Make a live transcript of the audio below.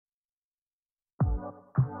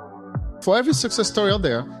For every success story out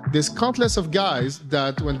there, there's countless of guys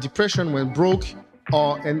that when depression went broke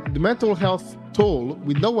and the mental health toll,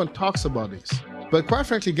 no one talks about this. But quite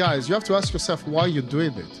frankly, guys, you have to ask yourself why you're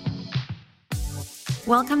doing it.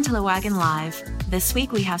 Welcome to The Wagon Live. This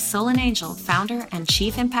week we have Solon Angel, founder and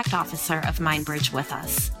chief impact officer of MindBridge with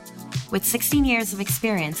us. With 16 years of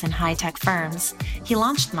experience in high-tech firms, he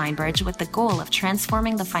launched MindBridge with the goal of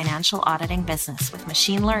transforming the financial auditing business with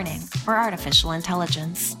machine learning or artificial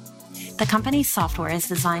intelligence. The company's software is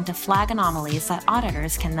designed to flag anomalies that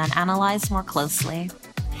auditors can then analyze more closely.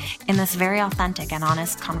 In this very authentic and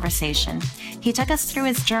honest conversation, he took us through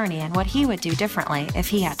his journey and what he would do differently if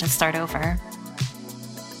he had to start over.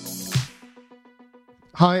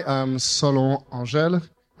 Hi, I'm Solon Angel.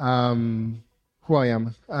 Who I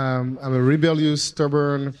am? I'm a rebellious,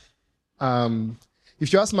 stubborn.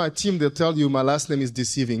 If you ask my team, they'll tell you my last name is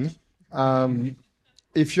deceiving.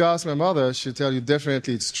 If you ask my mother, she'll tell you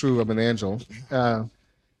definitely it's true. I'm an angel. But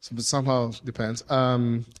somehow depends.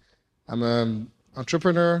 I'm an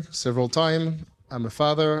entrepreneur several times. I'm a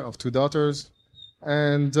father of 2 daughters,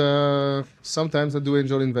 and sometimes I do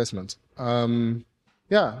angel investment. I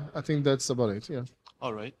think that's about it. Yeah.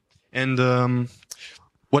 All right. And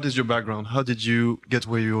what is your background? How did you get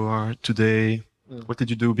where you are today? What did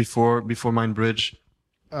you do before MindBridge?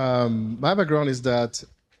 My background is that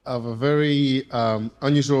of a very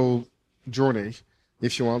unusual journey,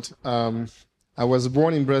 if you want. I was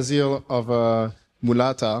born in Brazil of a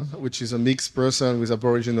mulata, which is a mixed person with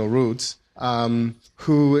Aboriginal roots,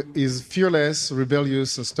 who is fearless,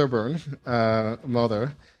 rebellious, and stubborn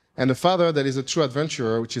mother, and a father that is a true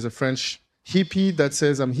adventurer, which is a French hippie that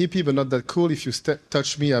says, I'm hippie, but not that cool. If you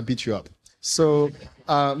touch me, I'll beat you up. So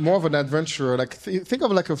more of an adventurer, like think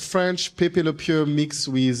of like a French Pepe Le Pew mixed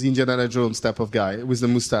with Indiana Jones type of guy with the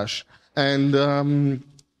mustache. And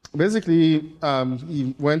basically,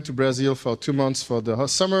 he went to Brazil for 2 months for the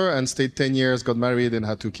summer and stayed 10 years, got married, and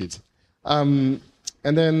had 2 kids. And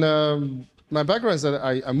then my background is that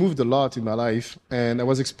I moved a lot in my life, and I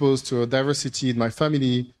was exposed to a diversity in my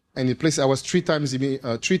family. And in place, I was 3 times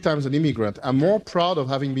an immigrant. I'm more proud of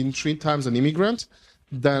having been 3 times an immigrant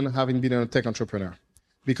than having been a tech entrepreneur.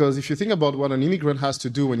 Because if you think about what an immigrant has to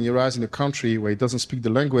do when he arrives in a country where he doesn't speak the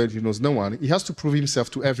language, he knows no one, he has to prove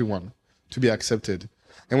himself to everyone to be accepted.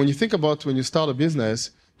 And when you think about when you start a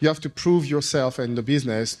business, you have to prove yourself and the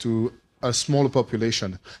business to a smaller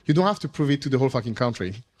population. You don't have to prove it to the whole fucking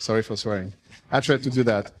country. Sorry for swearing. I tried to do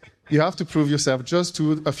that. You have to prove yourself just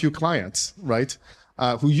to a few clients, right?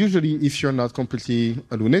 Who usually, if you're not completely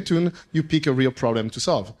a Looney Tune, you pick a real problem to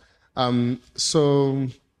solve. Does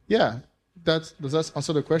that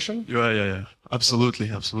answer the question? Yeah. Absolutely.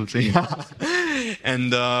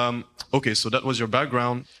 And okay, so that was your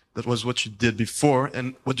background. That was what you did before.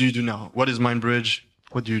 And what do you do now? What is MindBridge?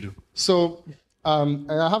 What do you do? So, and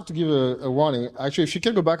I have to give a warning. Actually, if you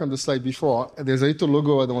can go back on the slide before, there's a little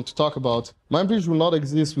logo I want to talk about. MindBridge will not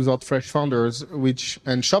exist without fresh founders,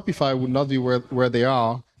 and Shopify would not be where they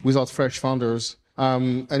are without fresh founders.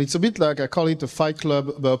 And it's a bit like, I call it a fight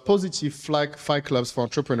club, but positive fight clubs for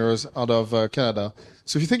entrepreneurs out of Canada.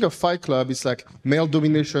 So if you think of Fight Club, it's like male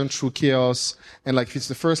domination through chaos. And like if it's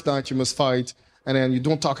the first night, you must fight. And then you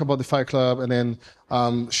don't talk about the Fight Club, and then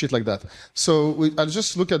shit like that. So I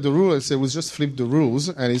just look at the rule and say, we'll just flip the rules.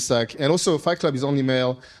 And it's like, and also Fight Club is only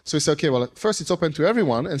male. So it's okay, well, first it's open to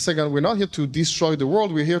everyone. And second, we're not here to destroy the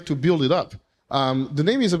world. We're here to build it up. The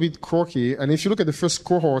name is a bit quirky. And if you look at the first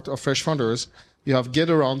cohort of fresh founders, you have Get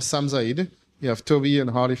Around, Sam Zaid. You have Toby and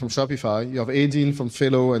Harley from Shopify. You have Aideen from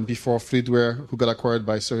Philo and before Fleetware, who got acquired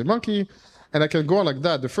by SurveyMonkey. And I can go on like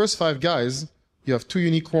that. The first 5 guys, you have 2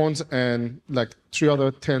 unicorns and like 3 other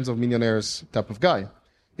tens of millionaires type of guy.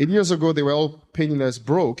 8 years ago, they were all penniless,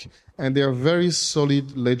 broke, and they are very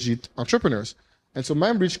solid, legit entrepreneurs. And so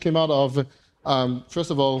MindBridge came out of, first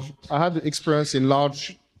of all, I had experience in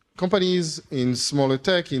large companies, in smaller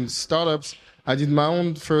tech, in startups. I did my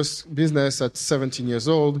own first business at 17 years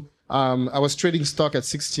old. I was trading stock at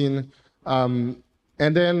 16. And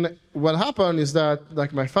then what happened is that,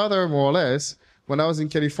 like my father, more or less, when I was in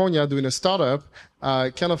California doing a startup,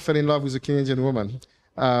 I kind of fell in love with a Canadian woman.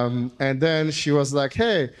 And then she was like,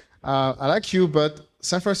 hey, I like you, but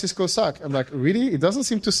San Francisco sucks. I'm like, really? It doesn't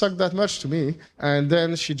seem to suck that much to me. And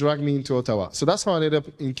then she dragged me into Ottawa. So that's how I ended up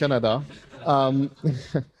in Canada. I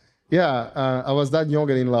was that young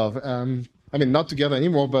and in love. Not together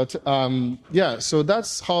anymore, but so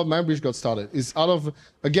that's how MindBridge got started. It's out of,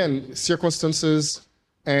 again, circumstances.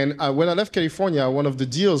 And when I left California, one of the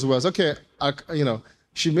deals was, okay,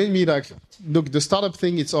 she made me like, look, the startup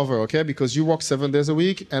thing, it's over, okay? Because you work 7 days a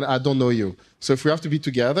week and I don't know you. So if we have to be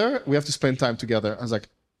together, we have to spend time together. I was like,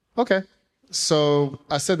 Okay. So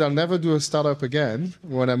I said I'll never do a startup again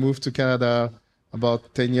when I moved to Canada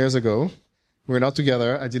about 10 years ago. We're not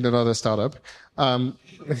together. I did another startup. Um,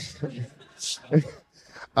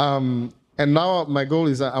 and now my goal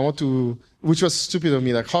is I want to, which was stupid of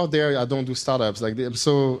me, like how dare I don't do startups? Like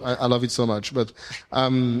I love it so much. But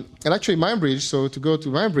and actually MindBridge, so to go to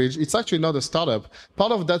MindBridge, it's actually not a startup.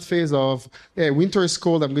 Part of that phase of, hey, winter is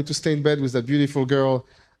cold, I'm going to stay in bed with that beautiful girl,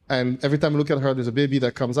 and every time I look at her, there's a baby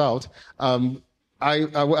that comes out.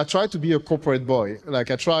 I try to be a corporate boy. Like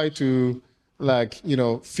I try to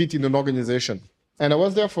fit in an organization. And I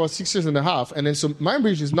was there for 6 years and a half. And then so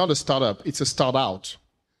MindBridge is not a startup, it's a start out.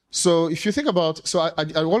 So if you think about, so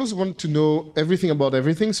I always want to know everything about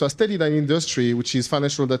everything. So I studied an industry, which is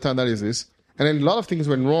financial data analysis. And then a lot of things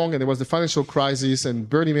went wrong, and there was the financial crisis, and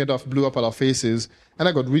Bernie Madoff blew up at our faces. And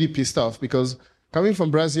I got really pissed off because coming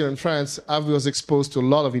from Brazil and France, I was exposed to a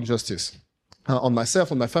lot of injustice on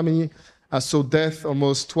myself, on my family. I saw death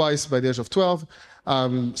almost twice by the age of 12.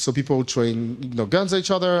 So people throwing guns at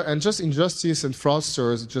each other, and just injustice and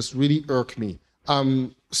fraudsters just really irk me.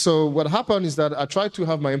 So what happened is that I tried to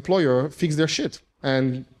have my employer fix their shit.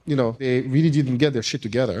 And, they really didn't get their shit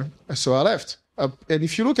together. So I left. And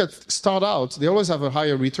if you look at start out, they always have a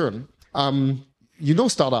higher return.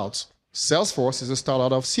 Start out. Salesforce is a start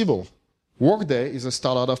out of Siebel. Workday is a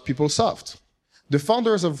start out of PeopleSoft. The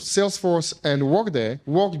founders of Salesforce and Workday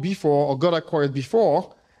worked before or got acquired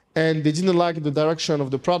before, and they didn't like the direction of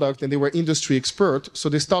the product, and they were industry expert. So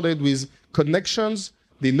they started with connections.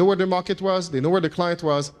 They know where the market was. They know where the client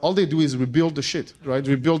was. All they do is rebuild the shit, right?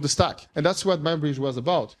 Rebuild the stack. And that's what MindBridge was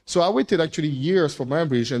about. So I waited actually years for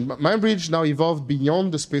MindBridge. And MindBridge now evolved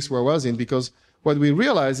beyond the space where I was in, because what we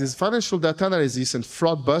realized is financial data analysis and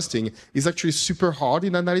fraud busting is actually super hard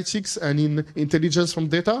in analytics and in intelligence from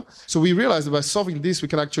data. So we realized that by solving this, we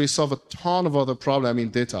can actually solve a ton of other problems in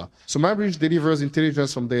data. So MindBridge delivers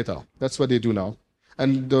intelligence from data. That's what they do now.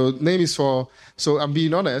 And the name is so I'm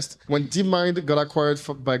being honest, when DeepMind got acquired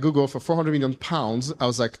by Google for £400 million, I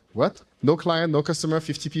was like, what? No client, no customer,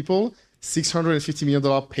 50 people, $650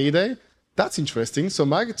 million payday? That's interesting. So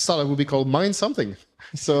my startup will be called Mind Something.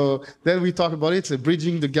 So then we talk about it,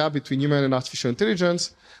 bridging the gap between human and artificial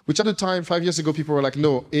intelligence, which at the time, 5 years ago, people were like,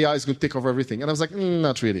 no, AI is going to take over everything. And I was like,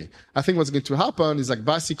 not really. I think what's going to happen is like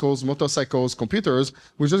bicycles, motorcycles, computers,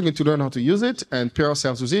 we're just going to learn how to use it and pair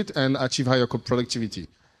ourselves with it and achieve higher productivity.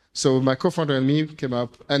 So my co-founder and me came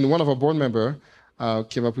up, and one of our board members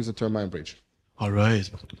came up with the term MindBridge. All right.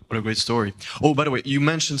 What a great story. Oh, by the way, you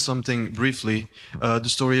mentioned something briefly, the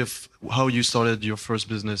story of how you started your first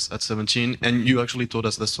business at 17, and you actually told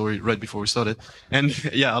us that story right before we started. And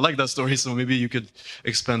yeah, I like that story, so maybe you could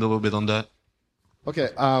expand a little bit on that. Okay.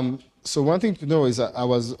 So one thing to know is that I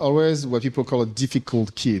was always what people call a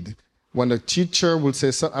difficult kid. When a teacher would say,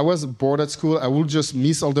 so I was bored at school, I would just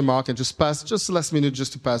miss all the mark and just pass, just last minute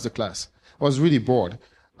just to pass the class. I was really bored.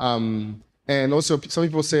 And also, some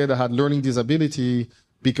people say that I had learning disability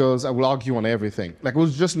because I will argue on everything. Like, it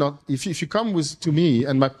was just not, if you come to me,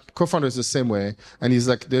 and my co-founder is the same way, and he's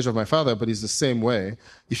like the age of my father, but he's the same way.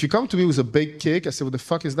 If you come to me with a baked cake, I say, what the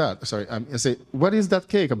fuck is that? Sorry, I say, what is that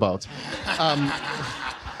cake about?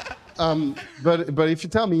 But if you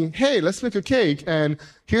tell me, hey, let's make a cake, and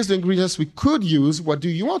here's the ingredients we could use, what do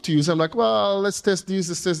you want to use? I'm like, well, let's test this,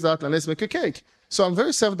 let's test that, and let's make a cake. So I'm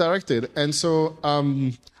very self-directed. And so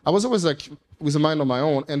I was always like with a mind on my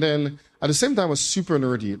own. And then at the same time, I was super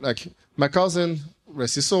nerdy. Like my cousin,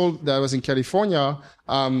 rest his soul, that was in California,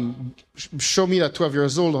 showed me at 12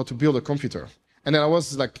 years old how to build a computer. And then I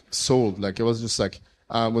was like sold. Like I was just like,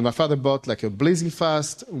 when my father bought like a blazing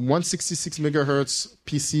fast 166 megahertz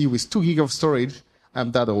PC with 2 gig of storage,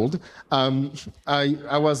 I'm that old.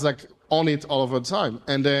 I was like on it all of the time.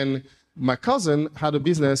 And then my cousin had a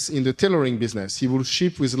business in the tailoring business. He would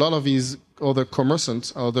ship with a lot of his other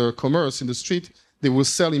commerce in the street. They will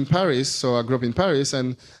sell in Paris. So I grew up in Paris,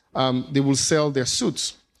 and they will sell their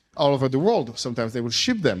suits all over the world. Sometimes they will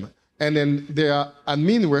ship them. And then their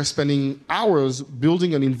admin were spending hours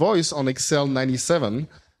building an invoice on Excel 97,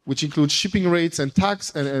 which includes shipping rates and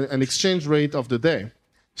tax and exchange rate of the day.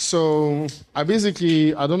 So I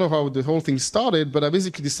don't know how the whole thing started, but I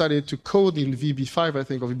basically decided to code in VB5, I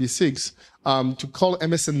think, or VB6, to call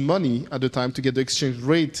MSN Money at the time to get the exchange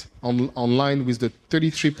rate online with the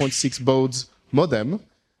 33.6 baud modem,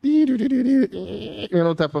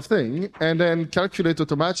 type of thing, and then calculate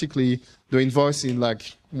automatically the invoice in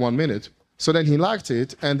like 1 minute. So then he liked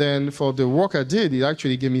it, and then for the work I did, he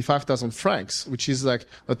actually gave me 5,000 francs, which is like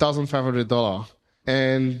 $1,500.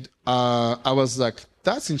 And I was like,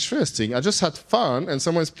 that's interesting. I just had fun, and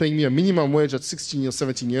someone's paying me a minimum wage at 16 or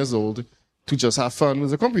 17 years old to just have fun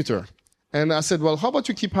with the computer. And I said, well, how about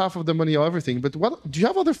you keep half of the money or everything? But do you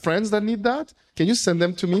have other friends that need that? Can you send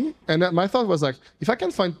them to me? And my thought was like, if I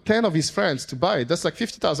can find 10 of his friends to buy it, that's like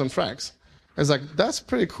 50,000 francs. I was like, that's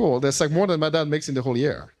pretty cool. That's like more than my dad makes in the whole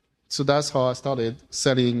year. So that's how I started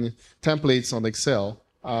selling templates on Excel.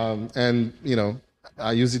 And,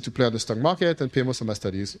 I use it to play on the stock market and pay most of my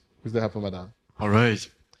studies with the help of my dad. All right.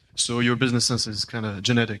 So your business sense is kind of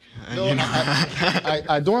genetic. No,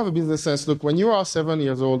 I don't have a business sense. Look, when you are 7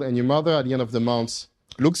 years old and your mother at the end of the month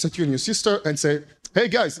looks at you and your sister and say, hey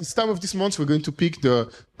guys, it's time of this month, we're going to pick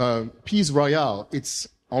the Peas Royale. It's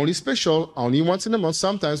only special, only once in a month.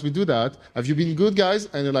 Sometimes we do that. Have you been good, guys?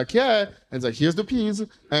 And you're like, yeah. And it's like, here's the peas.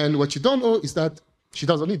 And what you don't know is that she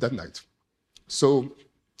doesn't eat that night. So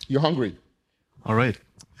you're hungry. All right.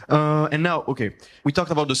 And now, okay, we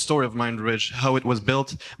talked about the story of MindBridge, how it was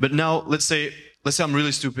built. But now, let's say I'm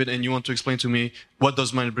really stupid, and you want to explain to me what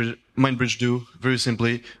does MindBridge do? Very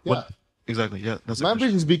simply, Yeah. Exactly? Yeah, that's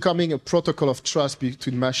MindBridge is becoming a protocol of trust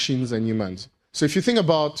between machines and humans. So if you think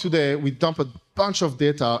about today, we dump a bunch of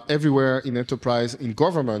data everywhere in enterprise, in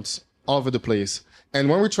governments, all over the place. And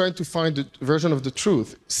when we're trying to find the version of the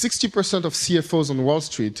truth, 60% of CFOs on Wall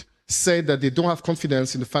Street say that they don't have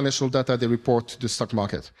confidence in the financial data they report to the stock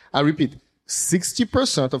market. I repeat,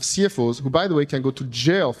 60% of CFOs, who by the way can go to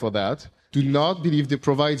jail for that, do not believe they're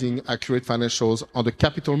providing accurate financials on the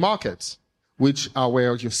capital markets, which are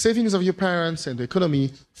where your savings of your parents and the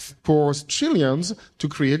economy pours trillions to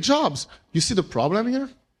create jobs. You see the problem here?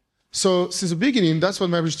 So since the beginning, that's what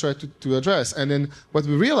MindBridge tried to address. And then what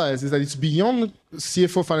we realized is that it's beyond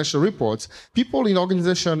CFO financial reports. People in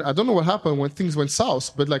organization, I don't know what happened when things went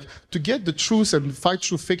south, but like to get the truth and fight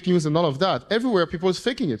through fake news and all of that, everywhere people is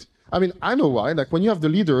faking it. I mean, I know why. Like when you have the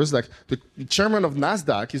leaders, like the chairman of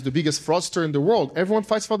NASDAQ is the biggest fraudster in the world, everyone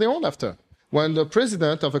fights for their own after. When the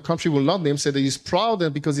president of a country will not name say that he's proud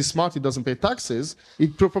and because he's smart, he doesn't pay taxes,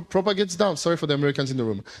 it propagates down. Sorry for the Americans in the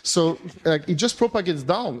room. So it just propagates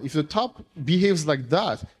down. If the top behaves like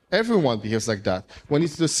that, everyone behaves like that. When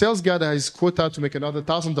it's the sales guy that has quota to make another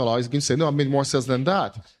 $1,000, he's going to say, no, I made more sales than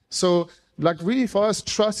that. So like really for us,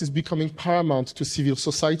 trust is becoming paramount to civil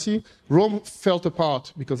society. Rome fell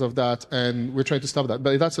apart because of that, and we're trying to stop that.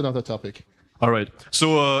 But that's another topic. All right.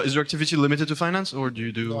 So is your activity limited to finance, or do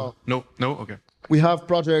you do... No. No? Okay. We have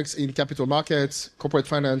projects in capital markets, corporate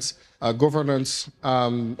finance, governance,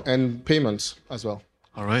 and payments as well.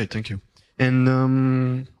 All right. Thank you.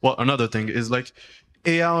 And well, another thing is like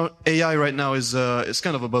AI right now is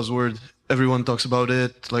kind of a buzzword. Everyone talks about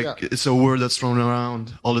it. Like It's a word that's thrown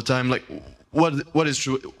around all the time. Like what is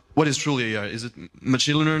true? What is truly AI? Is it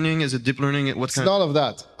machine learning? Is it deep learning? It's none of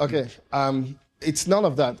that. Okay. It's none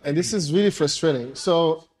of that. And this is really frustrating.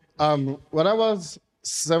 So when I was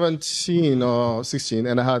 17 or 16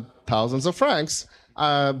 and I had thousands of francs,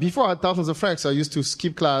 before I had thousands of francs, I used to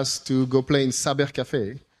skip class to go play in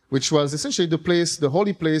Cybercafé, which was essentially the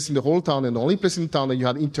holy place in the whole town and the only place in town that you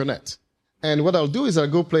had internet. And what I'll do is I'll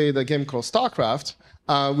go play the game called StarCraft,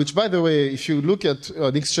 which, by the way, if you look at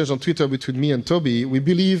the exchange on Twitter between me and Toby, we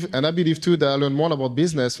believe, and I believe too, that I learned more about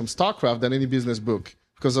business from StarCraft than any business book,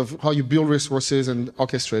 because of how you build resources and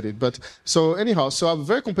orchestrate it. But so anyhow, so I'm a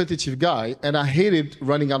very competitive guy, and I hated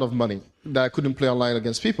running out of money that I couldn't play online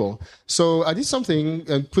against people. So I did something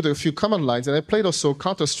and put a few command lines, and I played also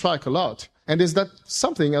Counter-Strike a lot. And there's that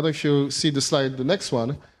something, I don't know if you see the slide, the next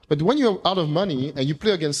one, but when you're out of money and you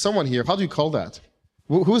play against someone here, how do you call that?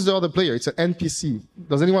 Who's the other player? It's an NPC.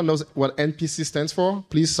 Does anyone know what NPC stands for?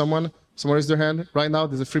 Please, someone raise their hand right now.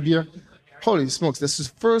 There's a free beer. Holy smokes, this is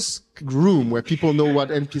the first room where people know what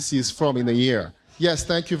NPC is from in a year. Yes,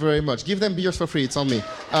 thank you very much. Give them beers for free, it's on me.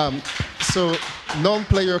 So,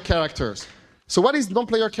 non-player characters. So what is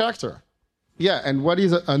non-player character? Yeah, and what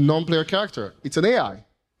is a non-player character? It's an AI,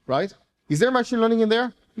 right? Is there machine learning in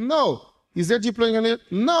there? No. Is there deep learning in it?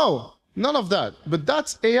 No. None of that. But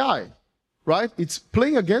that's AI, right? It's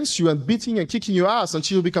playing against you and beating and kicking your ass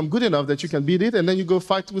until you become good enough that you can beat it, and then you go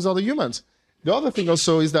fight with other humans. The other thing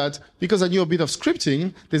also is that because I knew a bit of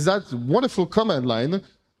scripting, there's that wonderful command line,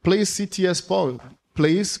 plays CTS pawn,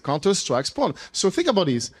 plays Counter-Strike spawn. So think about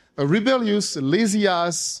this. A rebellious,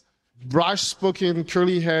 lazy-ass, brash-spoken,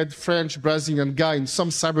 curly-haired French Brazilian guy in some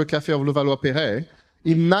cybercafé of Levallois-Perret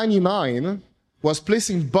in 99 was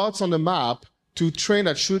placing bots on the map to train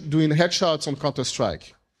at doing headshots on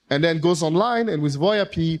Counter-Strike. And then goes online and with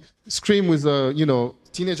VoIP, scream with a,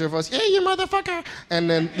 teenager voice, hey, you motherfucker, and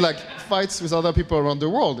then fights with other people around the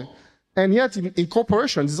world. And yet in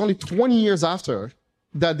corporations, it's only 20 years after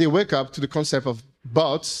that they wake up to the concept of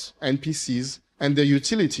bots, NPCs, and their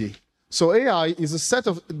utility. So AI is a set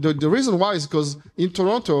of, the reason why is because in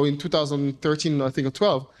Toronto in 2013, I think, or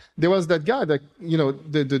 12, there was that guy that,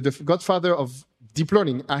 the godfather of deep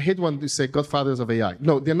learning. I hate when they say godfathers of AI.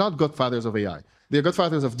 No, they're not godfathers of AI. They're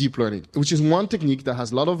godfathers of deep learning, which is one technique that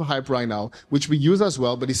has a lot of hype right now, which we use as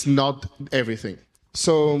well, but it's not everything.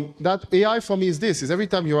 So that AI for me is this, is every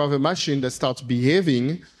time you have a machine that starts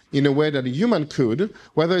behaving in a way that a human could,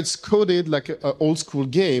 whether it's coded like an old school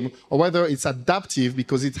game, or whether it's adaptive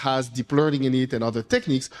because it has deep learning in it and other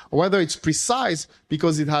techniques, or whether it's precise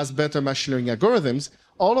because it has better machine learning algorithms,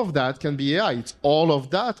 all of that can be AI. It's all of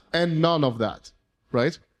that and none of that,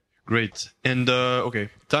 right? Great. And okay,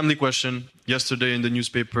 timely question. Yesterday in the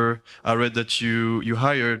newspaper, I read that you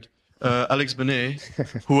hired Alex Benet,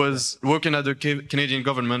 who was working at the Canadian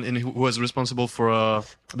government and who was responsible for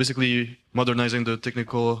basically modernizing the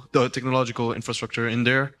technological infrastructure in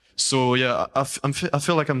there. So yeah, I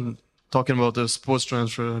feel like I'm talking about the sports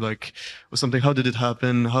transfer, like or something. How did it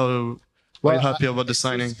happen? Are you happy about the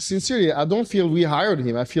signing? Sincerely, I don't feel we hired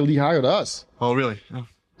him. I feel he hired us. Oh, really?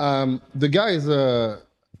 Yeah. The guy is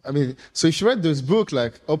so if you read this book,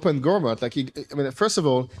 like Open Government, first of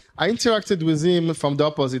all, I interacted with him from the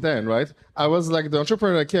opposite end, right? I was like the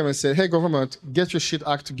entrepreneur that came and said, hey, government, get your shit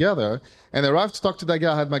act together. And I arrived to talk to that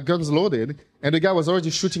guy. I had my guns loaded, and the guy was already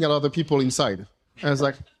shooting at other people inside. And I was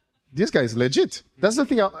like, this guy is legit. That's the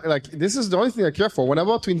thing, this is the only thing I care for. When I'm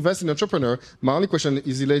about to invest in an entrepreneur, my only question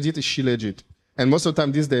is he legit, is she legit? And most of the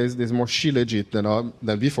time these days, there's more she legit than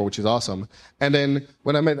before, which is awesome. And then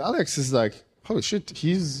when I met Alex, it's like, holy shit,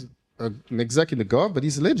 he's an exec in the gov, but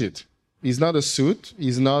he's legit. He's not a suit.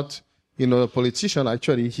 He's not, a politician.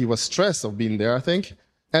 Actually, he was stressed of being there, I think.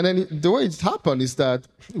 And then the way it happened is that,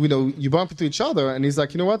 you bump into each other and he's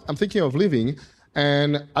like, you know what? I'm thinking of leaving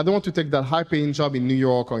and I don't want to take that high paying job in New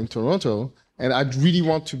York or in Toronto. And I really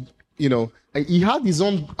want to, he had his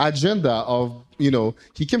own agenda of,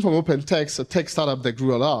 he came from OpenText, a tech startup that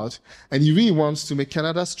grew a lot, and he really wants to make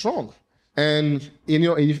Canada strong. And,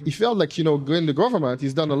 he felt like, going to government,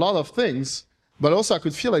 he's done a lot of things, but also I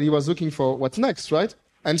could feel that he was looking for what's next, right?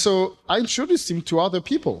 And so I introduced him to other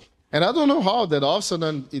people. And I don't know how that all of a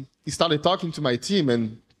sudden he started talking to my team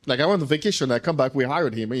and I went on vacation, I come back, we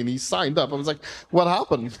hired him and he signed up. I was like, what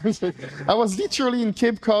happened? I was literally in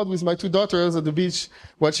Cape Cod with my two daughters at the beach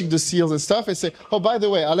watching the seals and stuff and say, oh, by the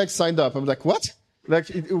way, Alex signed up. I'm like, what?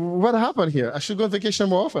 What happened here? I should go on vacation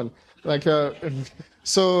more often.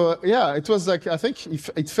 So yeah, it was like, I think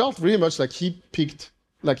it felt really much like he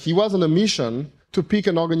was on a mission to pick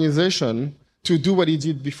an organization to do what he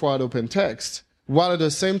did before at OpenText, while at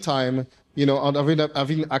the same time,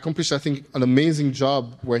 having accomplished, I think, an amazing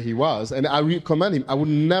job where he was. And I commend him. I would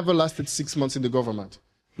never lasted 6 months in the government.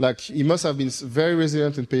 He must have been very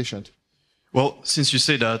resilient and patient. Well, since you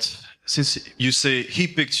say that, since you say he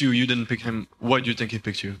picked you, you didn't pick him, why do you think he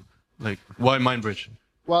picked you? Why Mindbridge?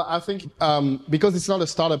 Well, I think because it's not a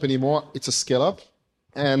startup anymore, it's a scale-up.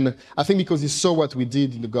 And I think because he saw what we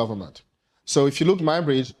did in the government. So if you look at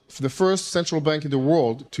Mindbridge, the first central bank in the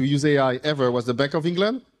world to use AI ever was the Bank of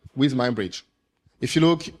England with Mindbridge. If you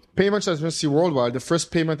look, payments agency worldwide, the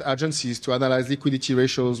first payment agencies to analyze liquidity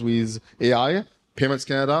ratios with AI, Payments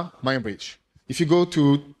Canada, Mindbridge. If you go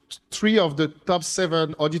to 3 of the top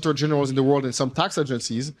 7 auditor generals in the world and some tax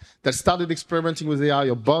agencies that started experimenting with AI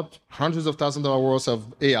or bought hundreds of thousands of dollars worth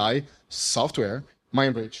of AI software,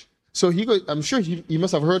 Mindbridge. So I'm sure he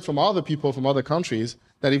must have heard from other people from other countries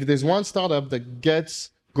that if there's one startup that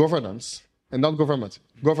gets governance, and not government,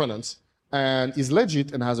 governance, and is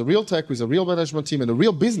legit and has a real tech with a real management team and a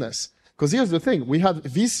real business. Because here's the thing, we had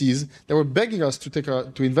VCs that were begging us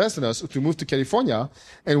to invest in us, to move to California.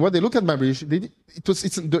 And when they look at Mindbridge,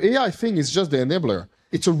 the AI thing is just the enabler.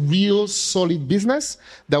 It's a real solid business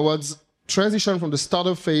that was transitioned from the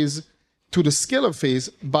startup phase to the scale-up phase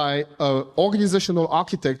by an organizational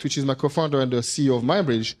architect, which is my co-founder and the CEO of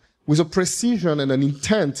Mindbridge, with a precision and an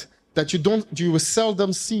intent that you will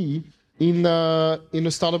seldom see in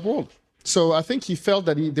a startup world. So I think he felt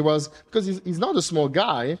that because he's not a small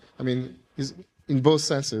guy. I mean, he's in both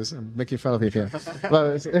senses. I'm making fun of him here.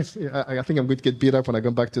 But I think I'm going to get beat up when I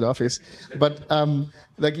go back to the office. But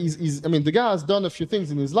the guy has done a few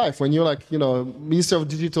things in his life. When you're Minister of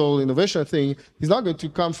Digital Innovation thing, he's not going to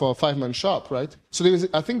come for a 5-man shop, right? So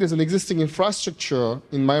I think there's an existing infrastructure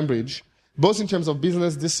in Mindbridge, both in terms of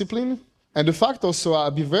business discipline and the fact also,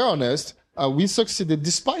 I'll be very honest, we succeeded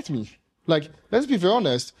despite me. Let's be very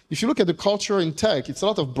honest. If you look at the culture in tech, it's a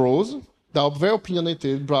lot of bros that are very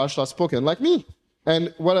opinionated, brash, outspoken, like me.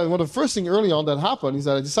 And one of the first things early on that happened is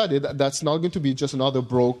that I decided that's not going to be just another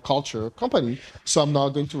bro culture company, so I'm not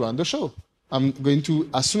going to run the show. I'm going to,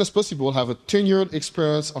 as soon as possible, have a tenured,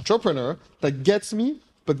 experienced entrepreneur that gets me,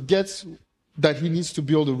 but gets that he needs to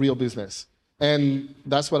build a real business. And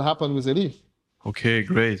that's what happened with Eli. Okay,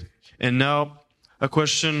 great. And now a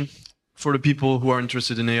question for the people who are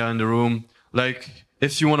interested in AI in the room. Like,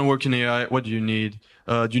 if you want to work in AI, what do you need?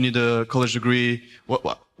 Do you need a college degree?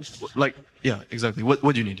 Exactly. What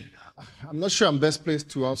do you need? I'm not sure I'm best placed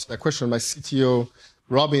to answer that question. My CTO,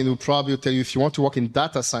 Robin, will probably tell you if you want to work in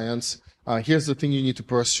data science, here's the thing you need to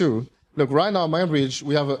pursue. Look, right now, Mindbridge,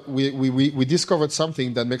 we discovered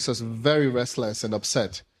something that makes us very restless and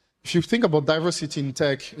upset. If you think about diversity in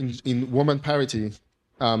tech, in woman parity,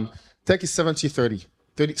 tech is 70-30.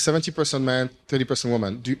 70% men, 30%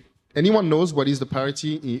 women. Anyone knows what is the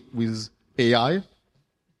parity with AI?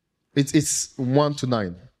 It's 1 to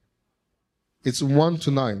 9. It's 1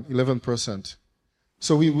 to 9, 11%.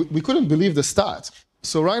 So we couldn't believe the stat.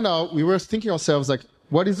 So right now, we were thinking ourselves, like,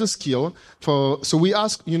 what is the skill so we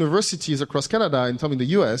asked universities across Canada and some in the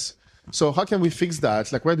US, so how can we fix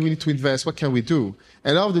that? Like, where do we need to invest? What can we do?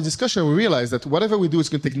 And out of the discussion, we realized that whatever we do is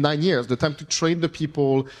going to take 9 years, the time to train the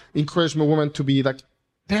people, encourage more women to be like,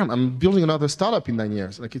 damn, I'm building another startup in 9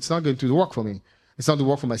 years. Like, it's not going to work for me. It's not to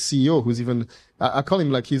work for my CEO, who's even, I call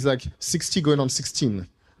him like, he's like 60 going on 16.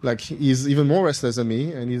 Like, he's even more restless than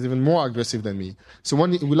me, and he's even more aggressive than me. So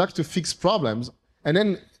we like to fix problems. And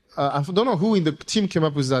then, I don't know who in the team came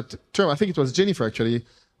up with that term. I think it was Jennifer, actually,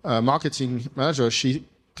 marketing manager. She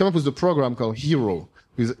came up with the program called HERO,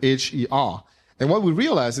 with HER. And what we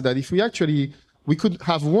realized is that if we could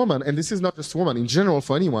have women, and this is not just women, in general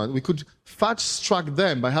for anyone, we could fast track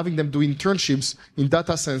them by having them do internships in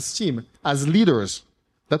data science team as leaders.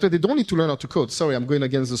 That way they don't need to learn how to code. Sorry, I'm going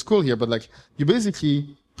against the school here, but like, you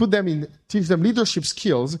basically teach them leadership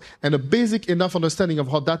skills and a basic enough understanding of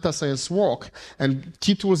how data science work and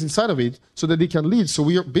key tools inside of it so that they can lead. So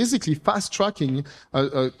we are basically fast tracking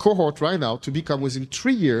a cohort right now to become within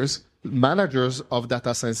 3 years managers of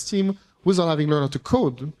data science team without having learned how to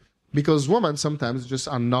code, because women sometimes just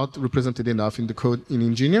are not represented enough in the code in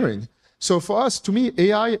engineering. So for us, to me,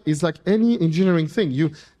 AI is like any engineering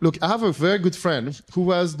thing. Look, I have a very good friend who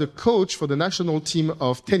was the coach for the national team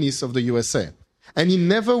of tennis of the USA. And he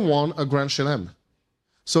never won a Grand Slam.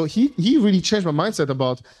 So he really changed my mindset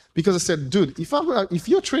because I said, dude, if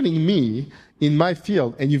you're training me in my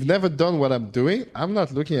field and you've never done what I'm doing, I'm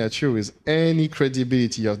not looking at you with any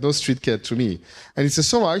credibility. You have no street cred to me. And it's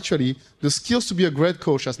so actually, the skills to be a great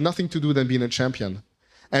coach has nothing to do than being a champion.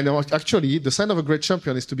 And actually, the sign of a great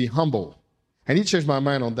champion is to be humble. And he changed my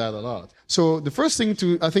mind on that a lot. So the first thing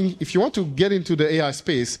I think, if you want to get into the AI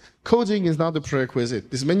space, coding is not the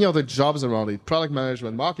prerequisite. There's many other jobs around it, product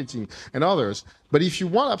management, marketing, and others. But if you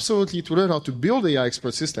want absolutely to learn how to build AI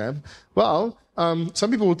expert system, well,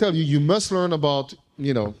 some people will tell you must learn about,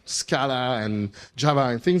 Scala and Java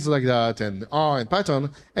and things like that, and R and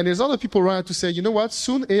Python. And there's other people around to say, you know what,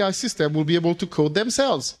 soon AI system will be able to code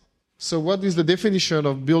themselves. So what is the definition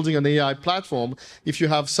of building an AI platform if you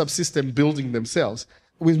have subsystem building themselves?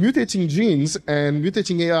 With mutating genes and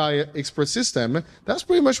mutating AI expert system, that's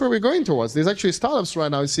pretty much where we're going towards. There's actually startups right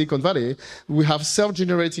now in Silicon Valley. We have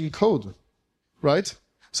self-generating code, right?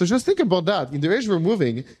 So just think about that. In the age we're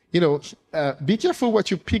moving, be careful what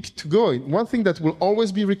you pick to go in. One thing that will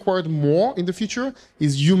always be required more in the future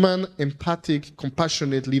is human, empathic,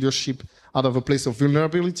 compassionate leadership out of a place of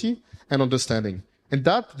vulnerability and understanding. And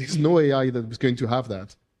there's no AI that is going to have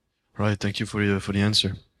that. Right. Thank you for the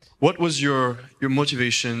answer. What was your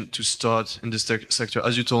motivation to start in this sector?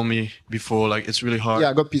 As you told me before, like, it's really hard.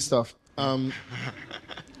 Yeah, I got pissed off.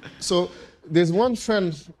 So there's one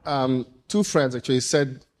friend, two friends actually,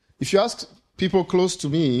 said, if you ask people close to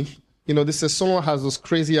me, they say someone has those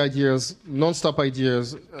crazy ideas, non-stop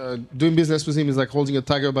ideas. Doing business with him is like holding a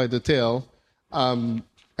tiger by the tail.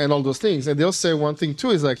 And all those things. And they'll say one thing too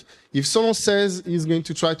is like, if someone says he's going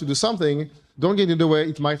to try to do something, don't get in the way,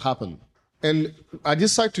 it might happen. And I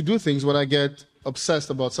decide to do things when I get obsessed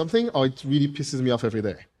about something or it really pisses me off every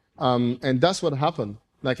day. And that's what happened.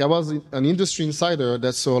 Like, I was an industry insider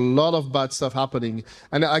that saw a lot of bad stuff happening.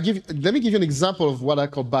 And let me give you an example of what I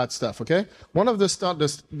call bad stuff, okay? One of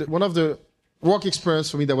the work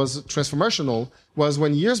experience for me that was transformational was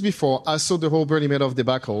when years before I saw the whole Bernie Madoff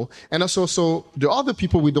debacle, and I saw the other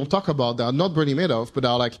people we don't talk about that are not Bernie Madoff, but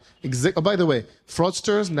are like, by the way,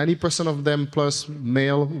 fraudsters, 90% of them plus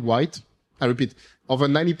male, white. I repeat, over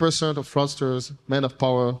 90% of fraudsters, men of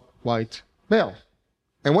power, white, male.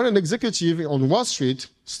 And when an executive on Wall Street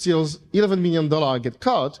steals $11 million, get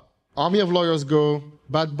caught, army of lawyers go,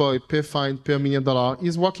 bad boy, pay fine, pay $1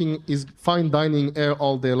 million. He's fine dining air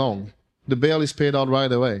all day long. The bail is paid out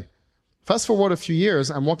right away. Fast forward a few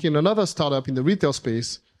years, I'm working in another startup in the retail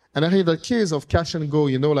space, and I hear the case of cash and go,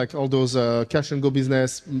 like all those cash and go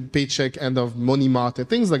business, paycheck, end of money mart, and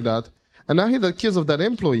things like that. And I hear the case of that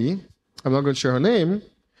employee, I'm not going to share her name,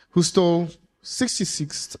 who stole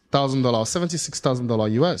 $66,000,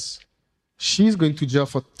 $76,000 US. She's going to jail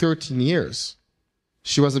for 13 years.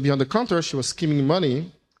 She was behind the counter, she was skimming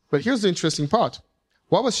money. But here's the interesting part.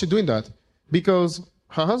 Why was she doing that? Because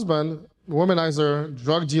her husband, womanizer,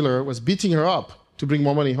 drug dealer, was beating her up to bring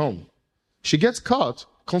more money home. She gets caught,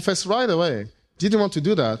 confessed right away, didn't want to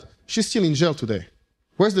do that. She's still in jail today.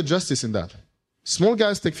 Where's the justice in that? Small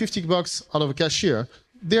guys take $50 out of a cashier,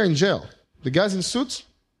 they're in jail. The guys in suits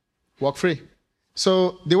walk free.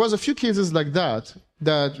 So there was a few cases like that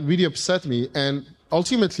that really upset me, and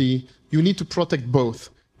ultimately you need to protect both.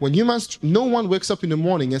 When humans, no one wakes up in the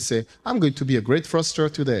morning and say, I'm going to be a great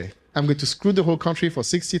fraudster today. I'm going to screw the whole country for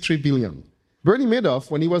 $63 billion. Bernie Madoff,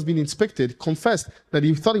 when he was being inspected, confessed that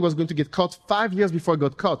he thought he was going to get caught 5 years before he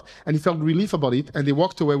got caught, and he felt relief about it, and they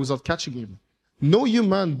walked away without catching him. No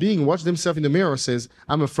human being watched themselves in the mirror and says,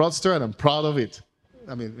 I'm a fraudster and I'm proud of it.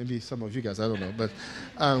 I mean, maybe some of you guys, I don't know, but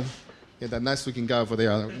yeah, that nice-looking guy over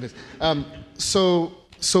there.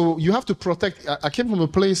 So you have to protect. I came from a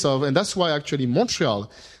place of, and that's why actually Montreal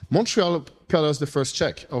paid us the first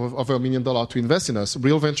check of over $1 million to invest in us,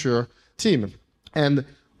 Real Venture team. And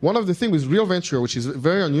one of the things with Real Venture, which is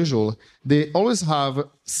very unusual, they always have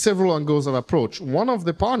several angles of approach. One of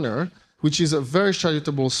the partner, which is a very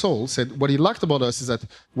charitable soul, said what he liked about us is that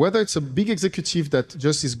whether it's a big executive that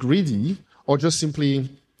just is greedy or just simply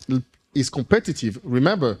is competitive.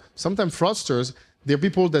 Remember, sometimes fraudsters, they're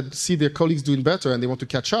people that see their colleagues doing better and they want to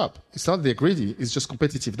catch up. It's not they're greedy, it's just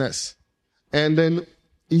competitiveness. And then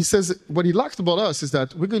he says what he liked about us is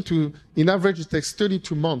that we're going to, in average, it takes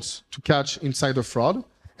 32 months to catch insider fraud.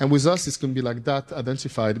 And with us, it's going to be like that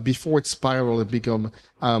identified before it spirals and become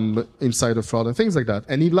insider fraud and things like that.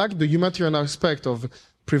 And he liked the humanitarian aspect of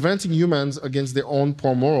preventing humans against their own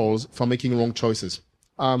poor morals from making wrong choices.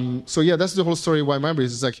 So yeah, that's the whole story why Mindbridge.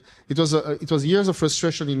 It's like it was years of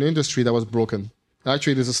frustration in the industry that was broken.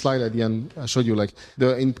 Actually, there's a slide at the end I showed you.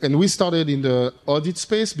 And we started in the audit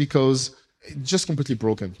space because it's just completely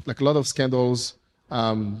broken. Like a lot of scandals.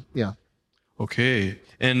 Yeah. Okay.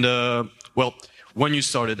 And well, when you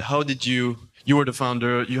started, how did you were the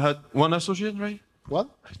founder? You had one associate, right? What?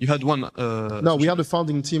 You had one. No, we had a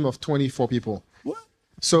founding team of 24 people. What?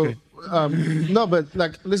 So. Okay. No, but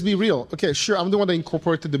let's be real. Okay, sure, I'm the one that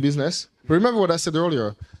incorporated the business. But remember what I said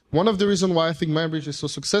earlier. One of the reasons why I think Mindbridge is so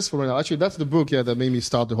successful right now, actually, that's the book, that made me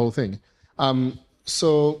start the whole thing.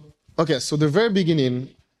 So the very beginning,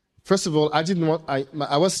 first of all,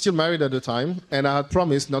 I was still married at the time, and I had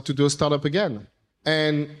promised not to do a startup again.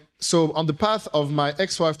 And so on the path of my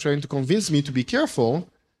ex-wife trying to convince me to be careful,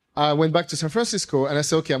 I went back to San Francisco, and I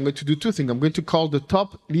said, okay, I'm going to do two things. I'm going to call the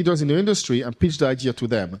top leaders in the industry and pitch the idea to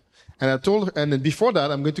them. And I told her, and then before that,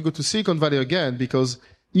 I'm going to go to Silicon Valley again, because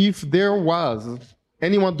if there was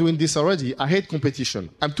anyone doing this already, I hate competition.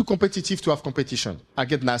 I'm too competitive to have competition. I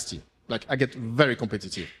get nasty. I get very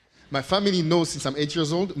competitive. My family knows since I'm 8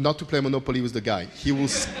 years old not to play Monopoly with the guy. He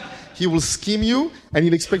will scheme you, and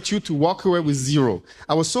he'll expect you to walk away with zero.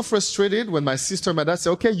 I was so frustrated when my sister and my dad said,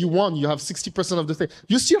 okay, you won, you have 60% of the thing.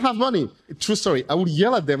 You still have money. True story. I would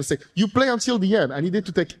yell at them and say, you play until the end. I needed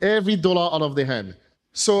to take every dollar out of their hand.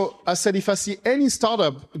 So I said, if I see any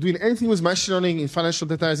startup doing anything with machine learning in financial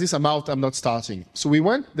data analysis, I'm out, I'm not starting. So we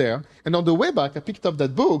went there, and on the way back, I picked up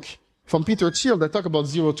that book from Peter Thiel that talked about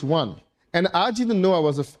 0 to 1. And I didn't know I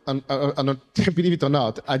was believe it or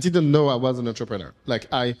not, I didn't know I was an entrepreneur.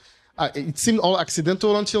 It seemed all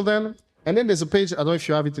accidental until then. And then there's a page, I don't know if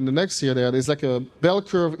you have it in the next year there's like a bell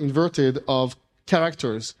curve inverted of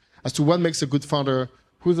characters as to what makes a good founder,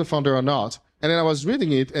 who's a founder or not. And then I was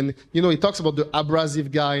reading it, and it talks about the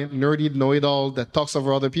abrasive guy, nerdy, know-it-all, that talks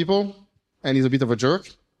over other people, and he's a bit of a jerk.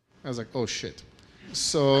 I was like, oh shit.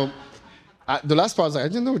 So the last part was I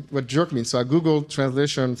didn't know what jerk means, so I Googled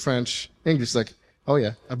translation French, English, oh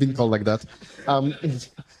yeah, I've been called like that.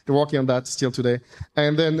 They're working on that still today.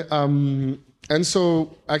 And then, and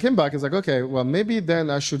so I came back, I was like, okay, well, maybe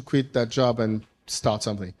then I should quit that job and start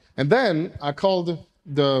something. And then I called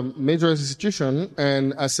the major institution,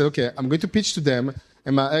 and I said, okay, I'm going to pitch to them.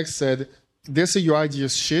 And my ex said, they say your idea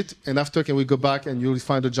is shit, and after can we go back and you'll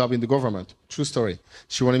find a job in the government. True story.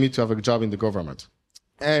 She wanted me to have a job in the government.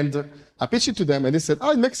 And I pitched it to them, and they said, oh,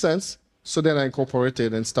 it makes sense. So then I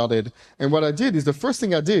incorporated and started. And what I did is the first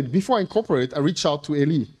thing I did, before I incorporated, I reached out to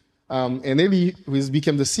Eli. And Eli, who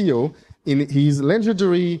became the CEO, in his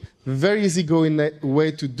legendary, very easygoing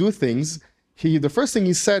way to do things, the first thing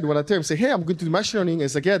he said when I told him, say, hey, I'm going to do machine learning.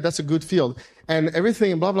 He's like, yeah, that's a good field. And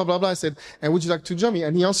everything, blah, blah, blah, blah. I said, and would you like to join me?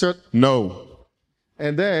 And he answered, no.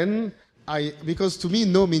 And then because to me,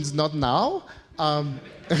 no means not now.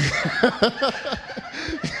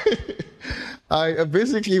 I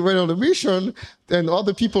basically went on a mission, and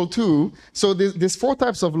other people too. So there's 4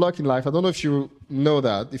 types of luck in life. I don't know if you know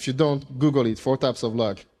that. If you don't, Google it, 4 types of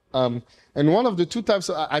luck. And one of the 2 types,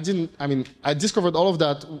 I discovered all of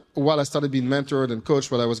that while I started being mentored and coached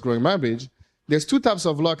while I was growing MindBridge. There's 2 types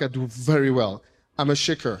of luck I do very well. I'm a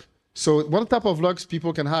shaker. So one type of luck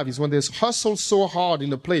people can have is when there's hustle so hard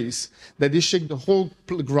in a place that they shake the whole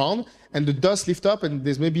ground and the dust lift up, and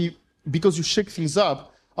there's maybe, because you shake things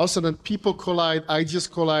up, all of a sudden people collide, ideas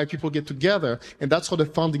collide, people get together, and that's how the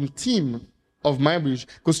founding team of MindBridge,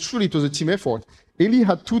 because truly it was a team effort. Eli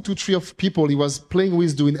had 2 to 3 of people he was playing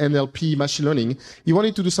with doing NLP, machine learning. He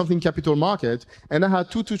wanted to do something capital market, and I had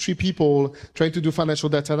 2 to 3 people trying to do financial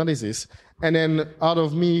data analysis. And then out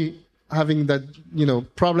of me having that,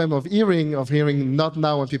 problem of hearing not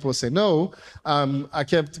now when people say no, I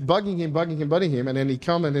kept bugging him, and then he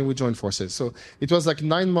come, and then we joined forces. So it was like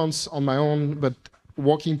 9 months on my own, but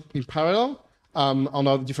working in parallel on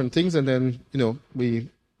all the different things, and then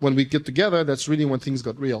when we get together, that's really when things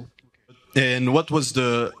got real. And what was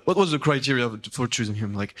the criteria for choosing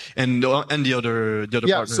him, and the other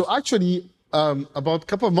partners? So actually, about a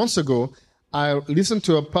couple of months ago, I listened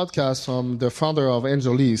to a podcast from the founder of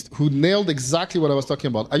AngelList, who nailed exactly what I was talking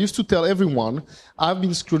about. I used to tell everyone I've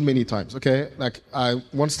been screwed many times. Okay,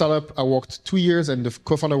 one startup I worked 2 years, and the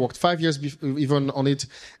co-founder worked 5 years even on it,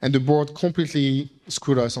 and the board completely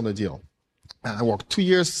screwed us on the deal. And I worked 2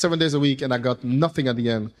 years, 7 days a week, and I got nothing at the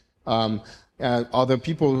end. Other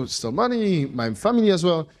people stole money, my family as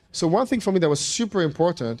well. So one thing for me that was super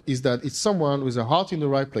important is that it's someone with a heart in the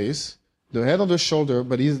right place, the head on the shoulder,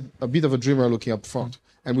 but he's a bit of a dreamer looking up front,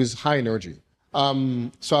 and with high energy.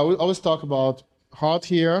 So I will always talk about heart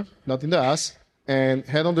here, not in the ass, and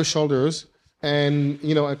head on the shoulders, and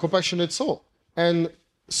a compassionate soul. And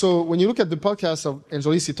so when you look at the podcast of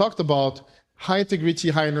AngelList, he talked about high integrity,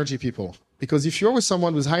 high energy people. Because if you're with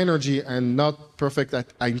someone with high energy and not perfect at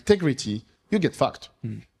integrity, you get fucked.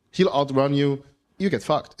 He'll outrun you, you get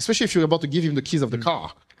fucked. Especially if you're about to give him the keys of the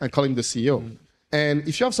car and call him the CEO. And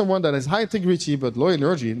if you have someone that has high integrity but low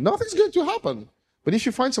energy, nothing's going to happen. But if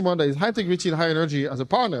you find someone that is high integrity and high energy as a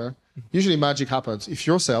partner, usually magic happens. If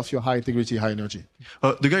you're high integrity, high energy.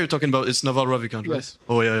 The guy you're talking about is Naval Ravikant, right? Yes.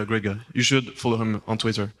 Oh yeah, great guy. You should follow him on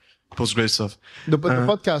Twitter. Posts great stuff. The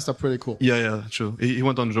podcasts are pretty cool. Yeah, true. He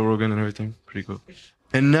went on Joe Rogan and everything. Pretty cool.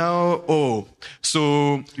 And now,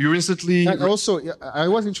 so you recently... And also, I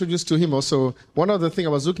was introduced to him also. One of the things I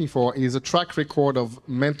was looking for is a track record of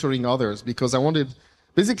mentoring others, because I wanted...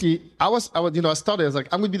 Basically, I started, I was like,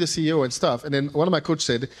 I'm going to be the CEO and stuff. And then one of my coaches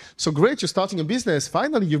said, so great, you're starting a business.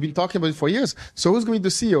 Finally, you've been talking about it for years. So who's going to be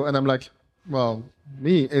the CEO? And I'm like, well,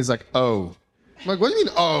 me. It's like, oh. I'm like, what do you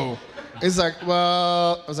mean, oh? It's like,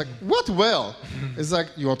 well, I was like, what? Well, it's like,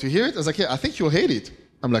 you want to hear it? I was like, yeah, I think you'll hate it.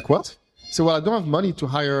 I'm like, what? So, well, I don't have money to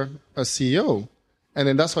hire a CEO. And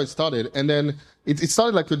then that's how it started. And then it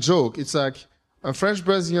started like a joke. It's like a French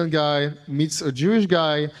Brazilian guy meets a Jewish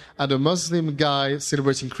guy and a Muslim guy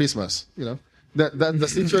celebrating Christmas,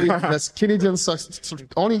 That's literally, that's Canadian sucks,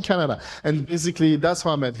 only in Canada. And basically, that's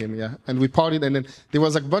how I met him, yeah. And we partied, and then there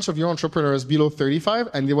was like a bunch of young entrepreneurs below 35,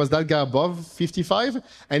 and there was that guy above 55,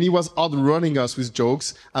 and he was outrunning us with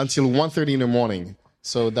jokes until 1:30 in the morning.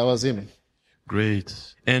 So that was him. Great.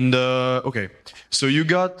 And, okay. So you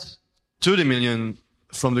got 30 million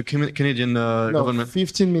from the Canadian government?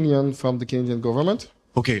 15 million from the Canadian government.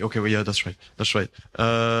 Okay, well, yeah, that's right.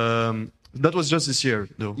 That was just this year,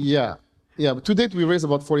 though. Yeah, but to date, we raised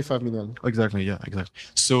about 45 million. Exactly.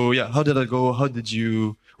 So, how did that go?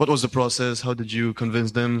 What was the process? How did you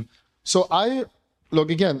convince them? So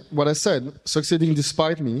again, what I said, succeeding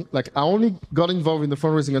despite me, I only got involved in the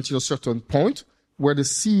fundraising until a certain point where the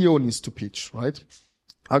CEO needs to pitch, right?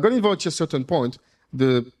 I got involved to a certain point,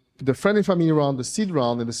 the friend and family round, the seed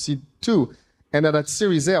round, and the seed 2. And at that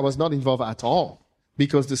Series A, I was not involved at all.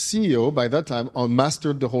 Because the CEO, by that time,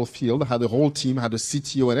 mastered the whole field, had a whole team, had a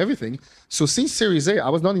CTO and everything. So since Series A, I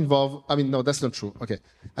was not involved. I mean, no, that's not true. Okay.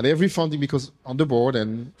 And every funding, because on the board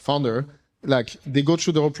and founder, they go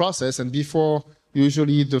through the whole process. And before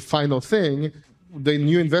usually the final thing, the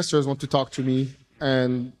new investors want to talk to me.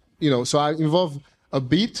 And, so I involved a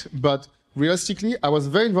bit, but realistically, I was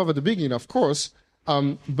very involved at the beginning, of course,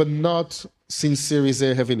 but not since Series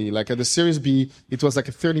A heavily. At the Series B, it was like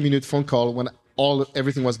a 30-minute phone call when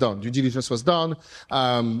everything was done. Due diligence was done.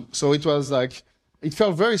 So it was it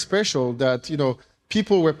felt very special that,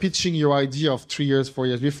 people were pitching your idea of 3 years, 4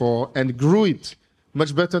 years before and grew it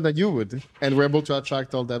much better than you would, and were able to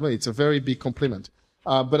attract all that money. It's a very big compliment.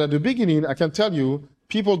 But at the beginning, I can tell you,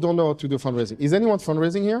 people don't know how to do fundraising. Is anyone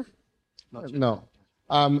fundraising here? No.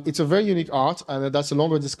 It's a very unique art, and that's a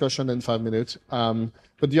longer discussion than 5 minutes.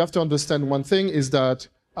 But you have to understand one thing is that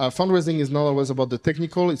fundraising is not always about the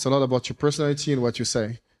technical. It's a lot about your personality and what you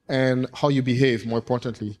say and how you behave, more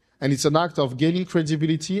importantly. And it's an act of gaining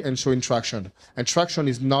credibility and showing traction. And traction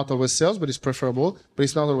is not always sales, but it's preferable, but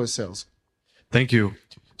it's not always sales. Thank you.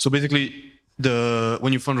 So basically,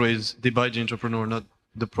 when you fundraise, they buy the entrepreneur, not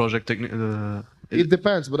the project. It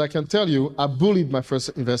depends, but I can tell you, I bullied my first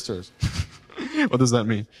investors. What does that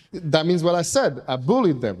mean? That means what I said. I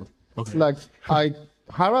bullied them. Okay. Like I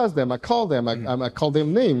harassed them. I called them. I called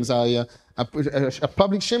them names. I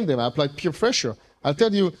public shamed them. I applied peer pressure. I'll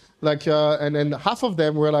tell you, like, and then half of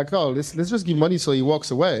them were like, "Oh, let's just give money so he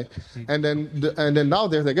walks away," and then now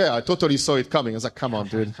they're like, "Yeah, I totally saw it coming." I was like, "Come on,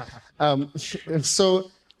 dude." And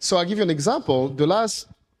so I'll give you an example.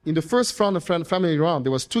 In the first family round,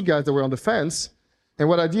 there was 2 guys that were on the fence, and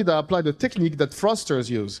what I did, I applied the technique that fraudsters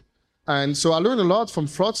use. And so I learned a lot from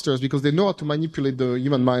fraudsters because they know how to manipulate the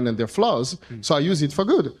human mind and their flaws. So I use it for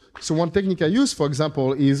good. So one technique I use, for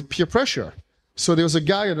example, is peer pressure. So there was a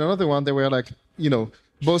guy and another one, they were like,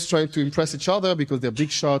 both trying to impress each other because they're big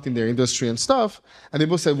shot in their industry and stuff. And they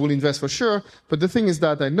both said, we'll invest for sure. But the thing is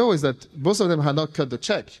that I know is that both of them had not cut the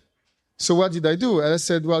check. So what did I do? And I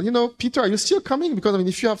said, well, Peter, are you still coming? Because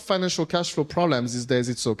if you have financial cash flow problems these days,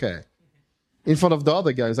 it's okay. In front of the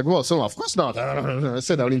other guy, he's like, well, so of course not. I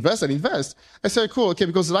said, I'll invest. I said, cool, okay,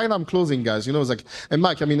 because right now I'm closing, guys. It's like, and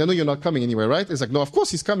Mike, I know you're not coming anywhere, right? It's like, no, of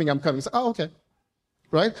course he's coming, I'm coming. It's like, oh, okay.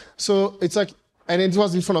 Right? So it's like, and it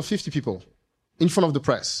was in front of 50 people, in front of the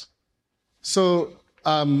press. So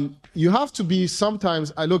you have to be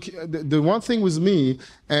sometimes, the one thing with me,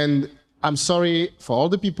 and I'm sorry for all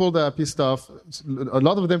the people that are pissed off, a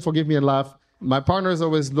lot of them forgive me and laugh. My partners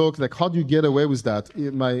always look like, how do you get away with that?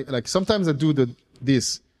 Sometimes I do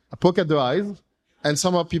this. I poke at the eyes, and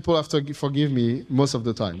some people have to forgive me most of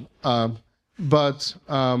the time.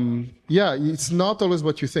 Yeah, it's not always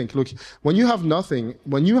what you think. Look, when you have nothing,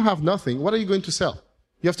 what are you going to sell?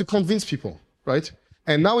 You have to convince people, right?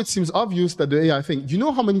 And now it seems obvious that the AI thing. Do you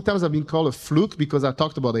know how many times I've been called a fluke because I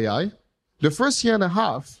talked about AI? The first year and a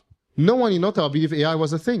half, no one in Ottawa believed AI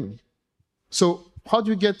was a thing. So how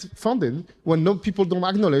do you get funded when people don't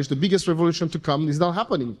acknowledge the biggest revolution to come is not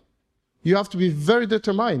happening? You have to be very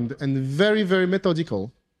determined and very, very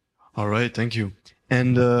methodical. All right, thank you.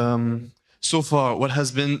 And so far, what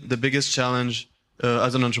has been the biggest challenge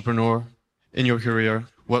as an entrepreneur in your career?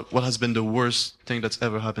 What has been the worst thing that's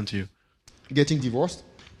ever happened to you? Getting divorced?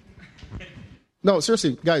 No,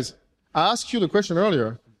 seriously, guys, I asked you the question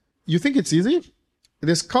earlier. You think it's easy?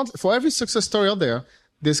 For every success story out there,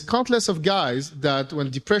 there's countless of guys that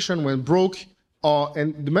when depression went broke,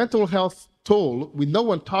 and the mental health toll, no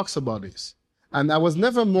one talks about this. And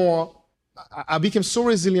I became so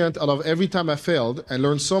resilient out of every time I failed and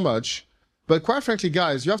learned so much. But quite frankly,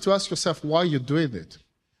 guys, you have to ask yourself why you're doing it.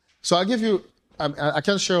 So I'll give you, I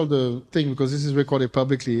can't share the thing because this is recorded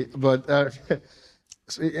publicly, but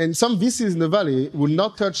and some VCs in the Valley will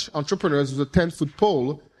not touch entrepreneurs with a 10-foot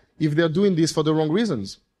pole if they're doing this for the wrong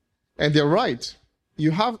reasons. And they're right.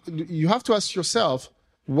 You have to ask yourself,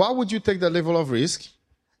 why would you take that level of risk?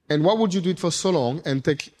 And why would you do it for so long and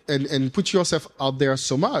put yourself out there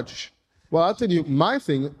so much? Well, I'll tell you my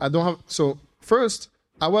thing. So first,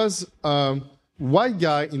 I was a white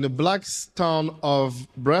guy in a black town of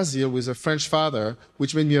Brazil with a French father,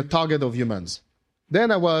 which made me a target of humans. Then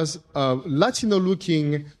I was a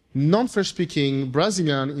Latino-looking, non-French-speaking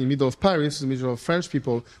Brazilian in the middle of Paris, in the middle of French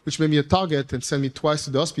people, which made me a target and sent me twice to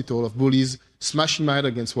the hospital of bullies smashing my head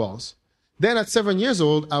against walls. Then at 7 years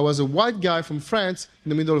old, I was a white guy from France in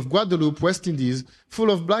the middle of Guadeloupe, West Indies, full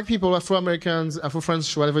of black people, Afro-Americans,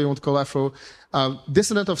 Afro-French, whatever you want to call Afro,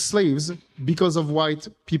 descendant of slaves because of white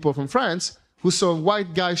people from France who saw a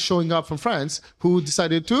white guy showing up from France who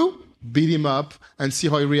decided to beat him up and see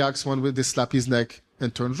how he reacts when they slap his neck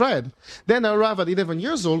and turns red. Then I arrived at 11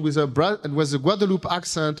 years old with a Guadeloupe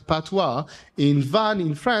accent, patois, in Vannes,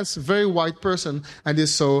 in France, very white person, and they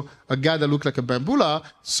saw a guy that looked like a bamboula,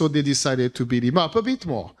 so they decided to beat him up a bit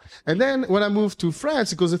more. And then when I moved to France,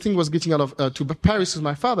 because the thing was getting out of, to Paris with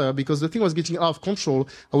my father, because the thing was getting out of control,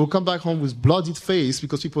 I would come back home with bloodied face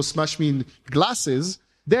because people smashed me in glasses.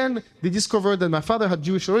 Then they discovered that my father had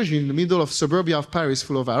Jewish origin in the middle of suburbia of Paris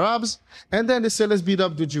full of Arabs, and then they said, let's beat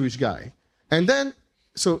up the Jewish guy. And then,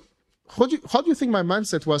 so how do you think my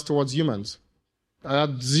mindset was towards humans? I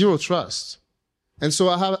had zero trust. And so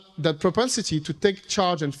I have that propensity to take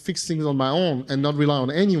charge and fix things on my own and not rely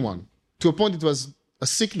on anyone. To a point, it was a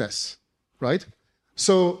sickness, right?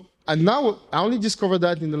 So, and now I only discovered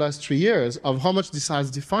that in the last 3 years of how much this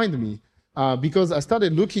has defined me. Because I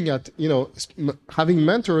started looking at, having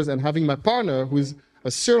mentors and having my partner who is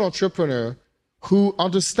a serial entrepreneur who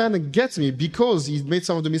understands and gets me because he made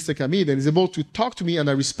some of the mistakes I made and is able to talk to me, and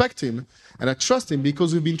I respect him and I trust him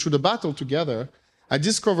because we've been through the battle together. I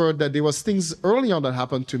discovered that there was things early on that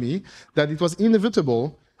happened to me, that it was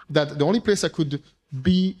inevitable, that the only place I could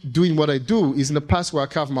be doing what I do is in the past where I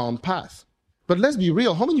carve my own path. But let's be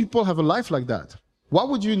real, how many people have a life like that? Why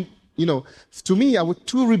would you, to me, I was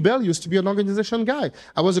too rebellious to be an organization guy.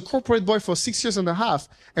 I was a corporate boy for 6 years and a half,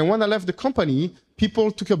 and when I left the company, people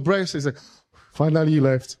took a breath and said, finally you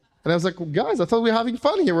left. And I was like, guys, I thought we were having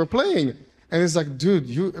fun here, we're playing. And it's like, dude,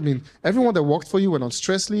 everyone that worked for you went on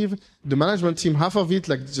stress leave. The management team, half of it,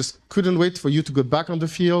 just couldn't wait for you to go back on the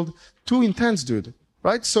field. Too intense, dude.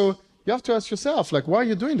 Right? So you have to ask yourself, why are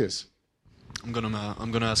you doing this? I'm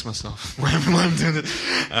gonna ask myself why I'm doing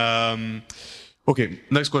it. Okay,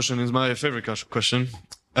 next question is my favorite question.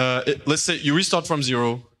 Let's say you restart from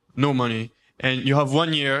zero, no money, and you have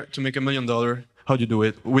 1 year to make $1 million. How do you do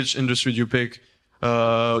it? Which industry do you pick?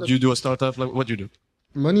 Do you do a startup? What do you do?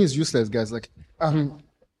 Money is useless, guys.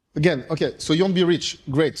 Again, okay, so you won't be rich.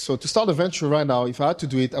 Great. So to start a venture right now, if I had to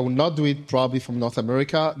do it, I would not do it probably from North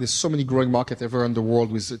America. There's so many growing markets everywhere in the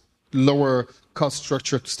world with a lower cost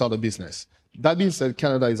structure to start a business. That being said,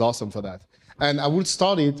 Canada is awesome for that. And I would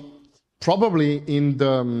start it probably in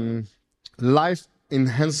the life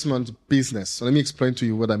enhancement business. So let me explain to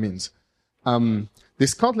you what that means.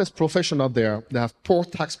 There's countless professions out there that have poor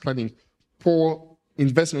tax planning, poor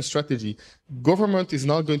investment strategy. Government is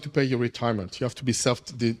not going to pay your retirement. You have to be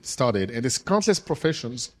self-started. And there's countless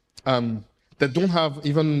professions that don't have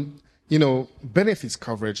even, benefits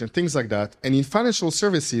coverage and things like that. And in financial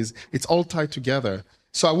services, it's all tied together.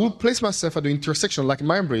 So I will place myself at the intersection, like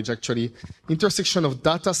MindBridge actually, intersection of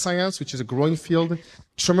data science, which is a growing field,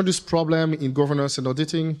 tremendous problem in governance and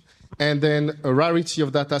auditing, and then a rarity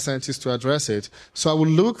of data scientists to address it. So I will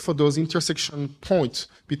look for those intersection points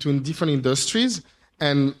between different industries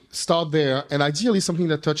and start there, and ideally something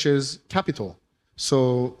that touches capital.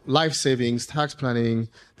 So life savings, tax planning,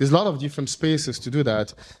 there's a lot of different spaces to do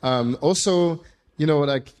that. Also,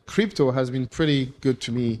 crypto has been pretty good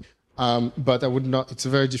to me, but I would not, it's a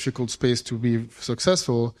very difficult space to be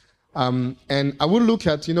successful. And I would look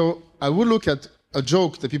at, a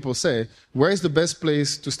joke that people say, where is the best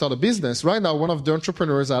place to start a business? Right now, one of the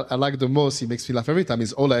entrepreneurs I like the most, he makes me laugh every time,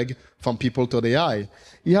 is Oleg from People.ai.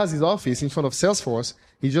 He has his office in front of Salesforce.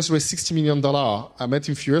 He just raised $60 million. I met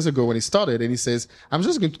him a few years ago when he started, and he says, I'm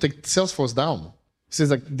just going to take Salesforce down. He says,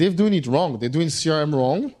 they're doing it wrong. They're doing CRM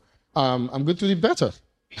wrong. I'm going to do it better.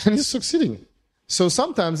 And he's succeeding. So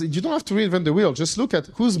sometimes you don't have to reinvent the wheel. Just look at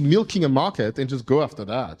who's milking a market and just go after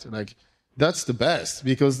that. That's the best,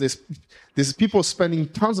 because there's people spending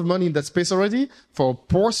tons of money in that space already for a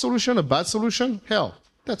poor solution, a bad solution. Hell,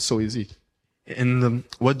 that's so easy. And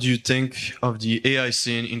what do you think of the AI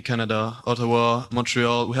scene in Canada, Ottawa,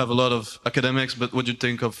 Montreal? We have a lot of academics, but what do you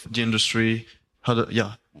think of the industry?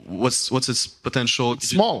 What's its potential? It's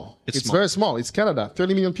small. It's small. Very small. It's Canada,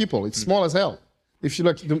 30 million people. It's small as hell. If you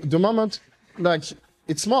look, the moment,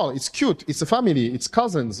 it's small, it's cute, it's a family, it's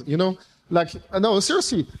cousins, no,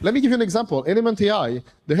 seriously, let me give you an example. Element AI,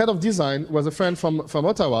 the head of design was a friend from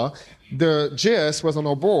Ottawa. The JS was on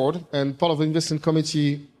our board and part of the investment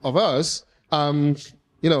committee of us. I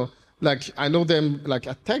know them, I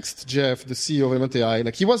text Jeff, the CEO of Element AI,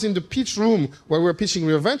 he was in the pitch room where we were pitching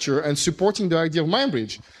Real Venture and supporting the idea of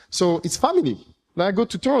MindBridge. So it's family. I go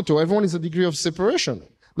to Toronto, everyone is a degree of separation.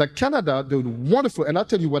 Canada, they're wonderful. And I'll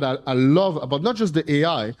tell you what I love about not just the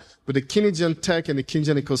AI, but the Canadian tech and the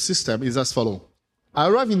Canadian ecosystem is as follows. I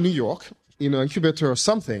arrive in New York, in an incubator or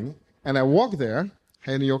something, and I walk there.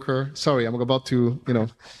 Hey, New Yorker, sorry, I'm about to,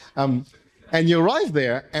 and you arrive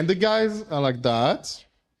there, and the guys are like that.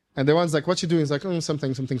 And the one's like, what you doing? He's like,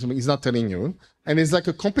 something. He's not telling you. And it's like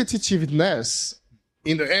a competitiveness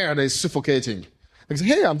in the air that is suffocating.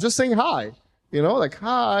 Hey, I'm just saying hi.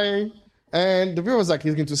 Hi. And the viewer was like,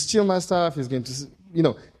 he's going to steal my stuff. He's going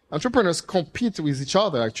to, entrepreneurs compete with each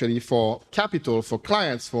other actually for capital, for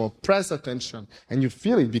clients, for press attention. And you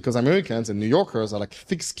feel it because Americans and New Yorkers are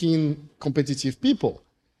thick-skinned, competitive people.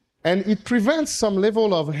 And it prevents some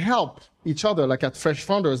level of help each other, like at Fresh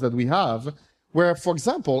Founders that we have, where, for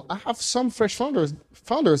example, I have some Fresh founders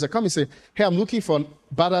that come and say, hey, I'm looking for a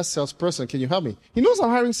badass salesperson. Can you help me? He knows I'm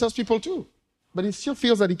hiring salespeople too, but he still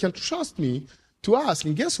feels that he can trust me to ask.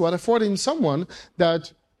 And guess what? I forwarded him someone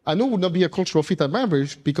that I know would not be a cultural fit at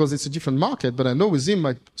MindBridge because it's a different market, but I know with him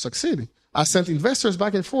might succeed. I sent investors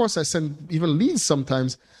back and forth. I sent even leads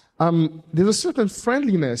sometimes. There's a certain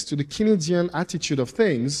friendliness to the Canadian attitude of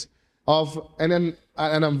things. And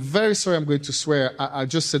I'm very sorry I'm going to swear. I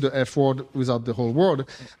just said the F word without the whole word.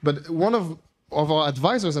 But one of our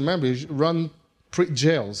advisors at MindBridge run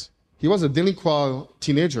jails. He was a delinquent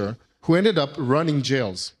teenager who ended up running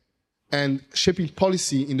jails and shaping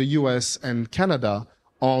policy in the US and Canada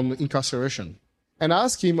on incarceration. And I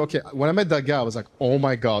asked him, okay, when I met that guy, I was like, oh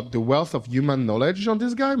my God, the wealth of human knowledge on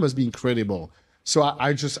this guy must be incredible. So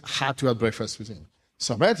I just had to have breakfast with him.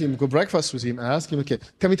 So I met him, go breakfast with him, and I asked him, okay,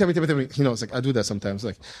 tell me. You know, it's like, I do that sometimes.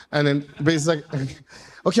 Like, and then, but it's like,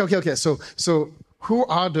 okay. So who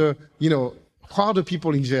are the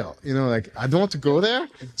people in jail? You know, like, I don't want to go there.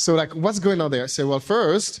 So like, what's going on there? I say, well,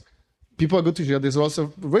 first, people go to jail. There's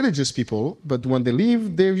also religious people, but when they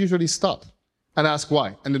leave, they usually stop. And I ask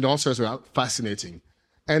why. And the answers were fascinating.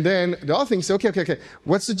 And then the other thing is, okay,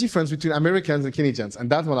 what's the difference between Americans and Canadians? And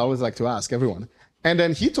that's what I always like to ask everyone. And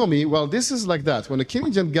then he told me, well, this is like that. When a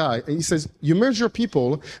Canadian guy, and he says, you measure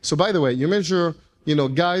people. So by the way, you measure,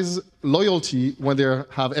 guys' loyalty when they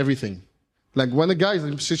have everything. Like when a guy is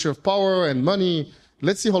in a position of power and money,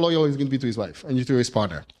 let's see how loyal he's going to be to his wife and to his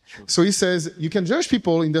partner. Sure. So he says, you can judge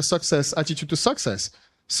people in their success, attitude to success.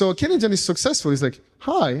 So a Canadian is successful. He's like,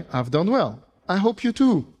 hi, I've done well. I hope you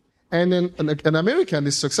too. And then an American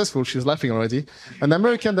is successful. She's laughing already. An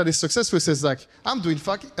American that is successful says like, I'm doing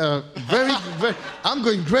very, I'm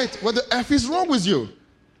going great. What the F is wrong with you?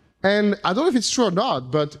 And I don't know if it's true or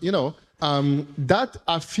not, but that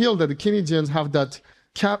I feel that the Canadians have that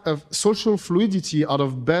of social fluidity out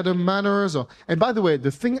of better manners. And by the way,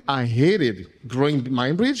 the thing I hated growing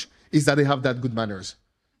MindBridge is that they have that good manners.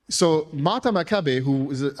 So Martha Maccabe,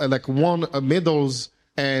 who is won medals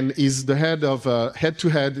and is the head of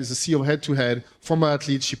Head2Head, is the CEO of Head2Head, former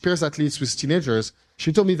athlete. She pairs athletes with teenagers.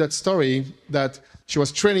 She told me that story that she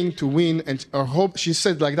was training to win, and her hope, she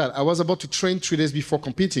said like that, I was about to train 3 days before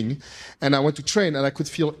competing, and I went to train, and I could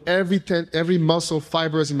feel every muscle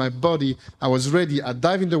fibers in my body. I was ready. I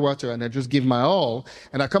dive in the water, and I just give my all,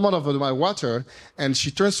 and I come out of my water, and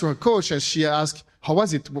she turns to her coach, and she asks, how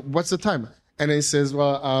was it? What's the time? And then he says,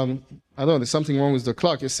 well, I don't know, there's something wrong with the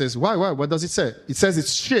clock. It says, why? What does it say? It says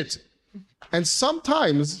it's shit. And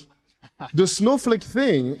sometimes the snowflake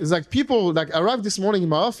thing is like people, like I arrived this morning in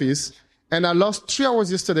my office and I lost 3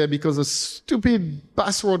 hours yesterday because of stupid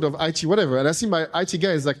password of IT, whatever. And I see my IT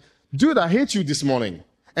guy is like, dude, I hate you this morning.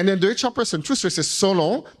 And then the HR person, true story, says, so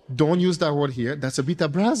long, don't use that word here. That's a bit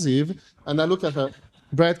abrasive. And I look at her,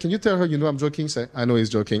 Brad, can you tell her, I'm joking? Say, I know he's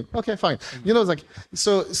joking. Okay, fine. It's like,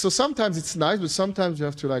 so sometimes it's nice, but sometimes you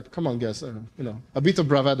have to like, come on, guys, a bit of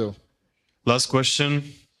bravado. Last question.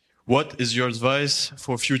 What is your advice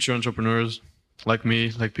for future entrepreneurs like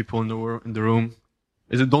me, like people in the room?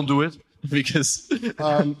 Is it don't do it? Because...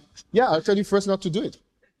 I'll tell you first not to do it.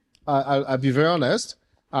 I'll be very honest.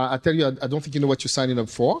 I tell you, I don't think you know what you're signing up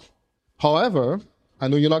for. However, I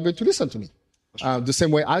know you're not going to listen to me. The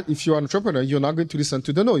same way, if you're an entrepreneur, you're not going to listen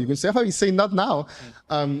to the no. You're going to say, oh, he's saying not now.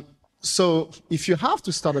 So if you have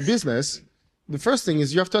to start a business, the first thing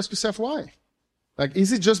is you have to ask yourself why. Like,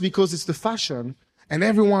 is it just because it's the fashion and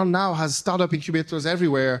everyone now has startup incubators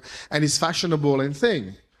everywhere and it's fashionable and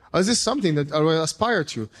thing? Or is this something that I will aspire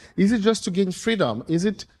to? Is it just to gain freedom?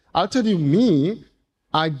 I'll tell you,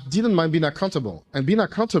 I didn't mind being accountable. And being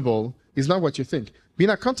accountable is not what you think. Being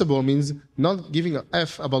accountable means not giving a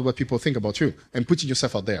F about what people think about you and putting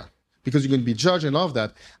yourself out there because you're going to be judged and all of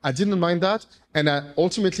that. I didn't mind that. And I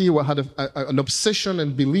ultimately had an obsession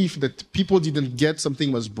and belief that people didn't get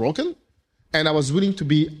something was broken. And I was willing to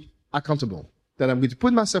be accountable, that I'm going to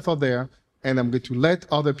put myself out there and I'm going to let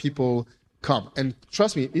other people come. And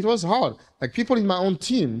trust me, it was hard. Like people in my own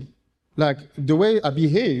team, like the way I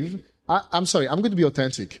behave, I'm sorry, I'm going to be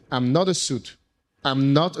authentic. I'm not a suit.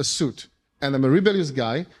 And I'm a rebellious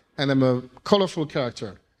guy, and I'm a colorful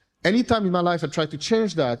character. Anytime in my life I tried to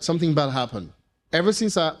change that, something bad happened. Ever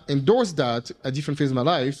since I endorsed that at different phases of my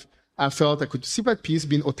life, I felt I could sleep at peace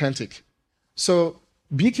being authentic. So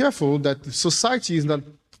be careful that society is not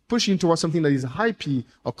pushing towards something that is hypey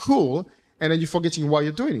or cool, and then you're forgetting why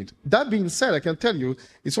you're doing it. That being said, I can tell you,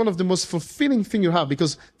 it's one of the most fulfilling things you have,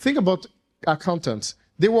 because think about accountants.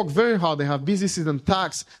 They work very hard. They have businesses and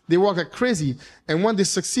tax. They work like crazy. And when they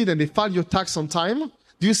succeed and they file your tax on time,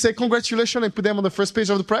 do you say congratulations and put them on the first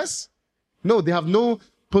page of the press? No, they have no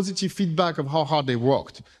positive feedback of how hard they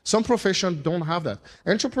worked. Some professions don't have that.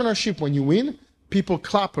 Entrepreneurship, when you win, people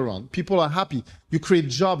clap around. People are happy. You create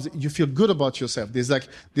jobs. You feel good about yourself. There's a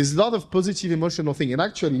lot of positive emotional thing. And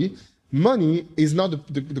actually, money is not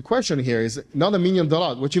the question here, is not $1 million.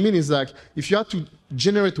 What you mean is like, if you have to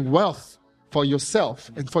generate wealth for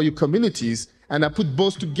yourself and for your communities, and I put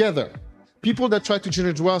both together, people that try to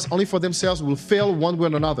generate wealth only for themselves will fail one way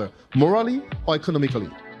or another, morally or economically.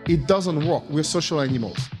 It doesn't work. We're social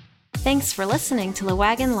animals. Thanks for listening to Le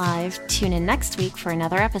Wagon Live. Tune in next week for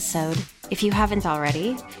another episode. If you haven't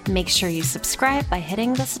already, make sure you subscribe by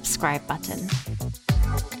hitting the subscribe button.